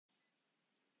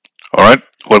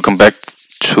Welcome back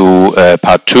to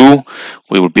part 2.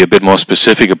 We will be a bit more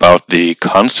specific about the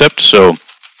concept. So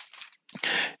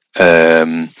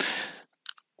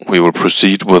we will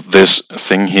proceed with this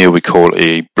thing here we call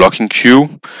a blocking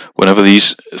queue. Whenever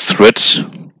these threads,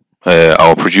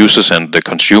 our producers and the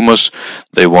consumers,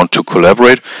 they want to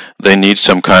collaborate, they need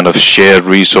some kind of shared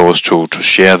resource to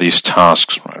share these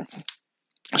tasks. Right?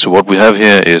 So what we have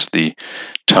here is the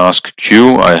task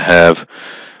queue. I have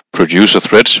producer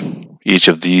threads. Each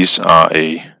of these are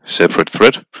a separate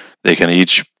thread. They can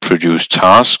each produce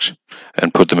tasks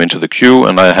and put them into the queue,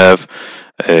 and I have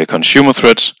consumer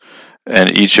threads,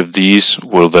 and each of these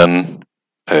will then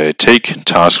take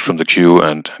tasks from the queue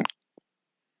and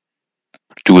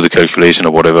do the calculation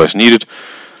or whatever is needed.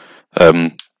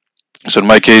 So in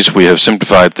my case, we have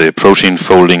simplified the protein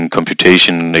folding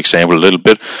computation example a little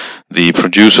bit. The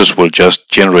producers will just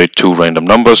generate two random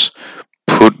numbers,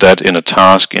 put that in a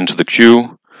task into the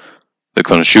queue. The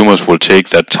consumers will take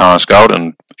that task out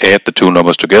and add the two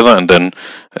numbers together and then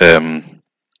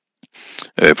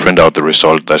print out the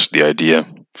result. That's the idea.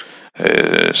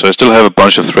 So I still have a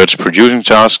bunch of threads producing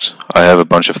tasks. I have a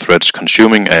bunch of threads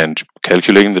consuming and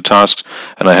calculating the tasks,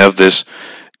 and I have this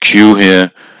queue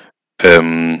here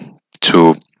as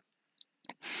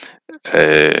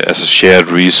a shared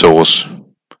resource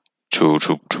to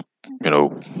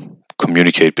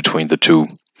communicate between the two.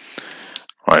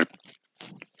 Right.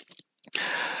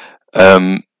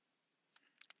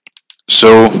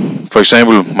 So, for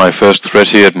example, my first thread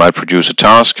here, it might produce a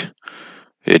task.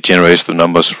 It generates the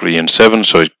numbers 3 and 7,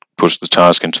 so it puts the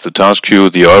task into the task queue.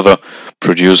 The other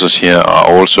producers here are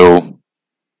also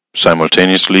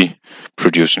simultaneously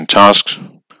producing tasks,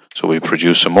 so we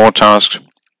produce some more tasks.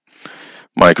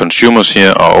 My consumers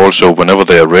here are also, whenever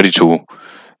they are ready to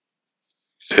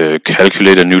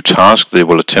calculate a new task, they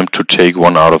will attempt to take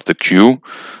one out of the queue.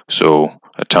 So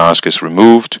a task is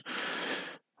removed.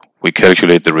 We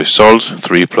calculate the result.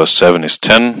 3 plus 7 is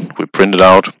 10. We print it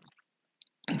out.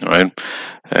 All right.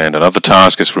 And another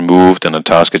task is removed, and a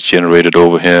task is generated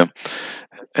over here,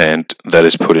 and that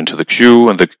is put into the queue,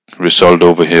 and the result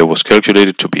over here was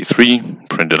calculated to be 3,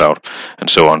 printed out, and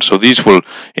so on. So these will,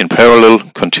 in parallel,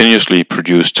 continuously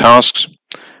produce tasks,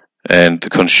 and the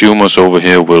consumers over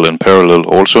here will, in parallel,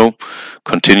 also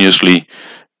continuously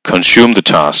consume the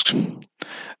tasks.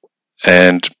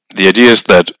 And the idea is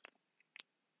that,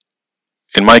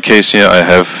 in my case here, I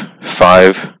have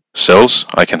 5 cells.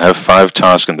 I can have 5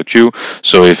 tasks in the queue.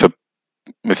 So if a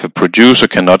producer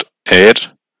cannot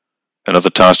add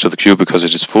another task to the queue because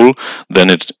it is full,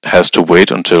 then it has to wait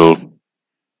until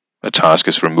a task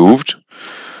is removed.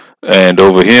 And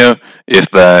over here,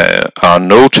 if there are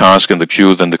no tasks in the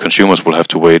queue, then the consumers will have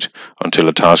to wait until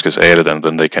a task is added, and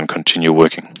then they can continue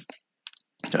working.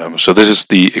 So this is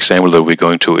the example that we're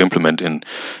going to implement in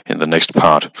the next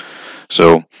part.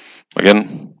 So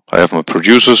again, I have my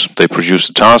producers, they produce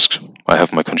the tasks. I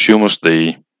have my consumers,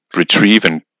 they retrieve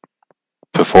and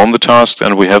perform the tasks,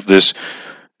 and we have this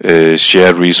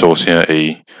shared resource here,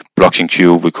 a blocking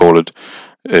queue, we call it,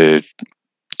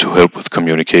 to help with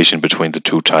communication between the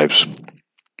two types.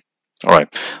 Alright,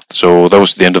 so that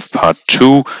was the end of part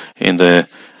 2. In the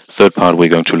third part, we're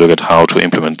going to look at how to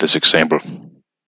implement this example.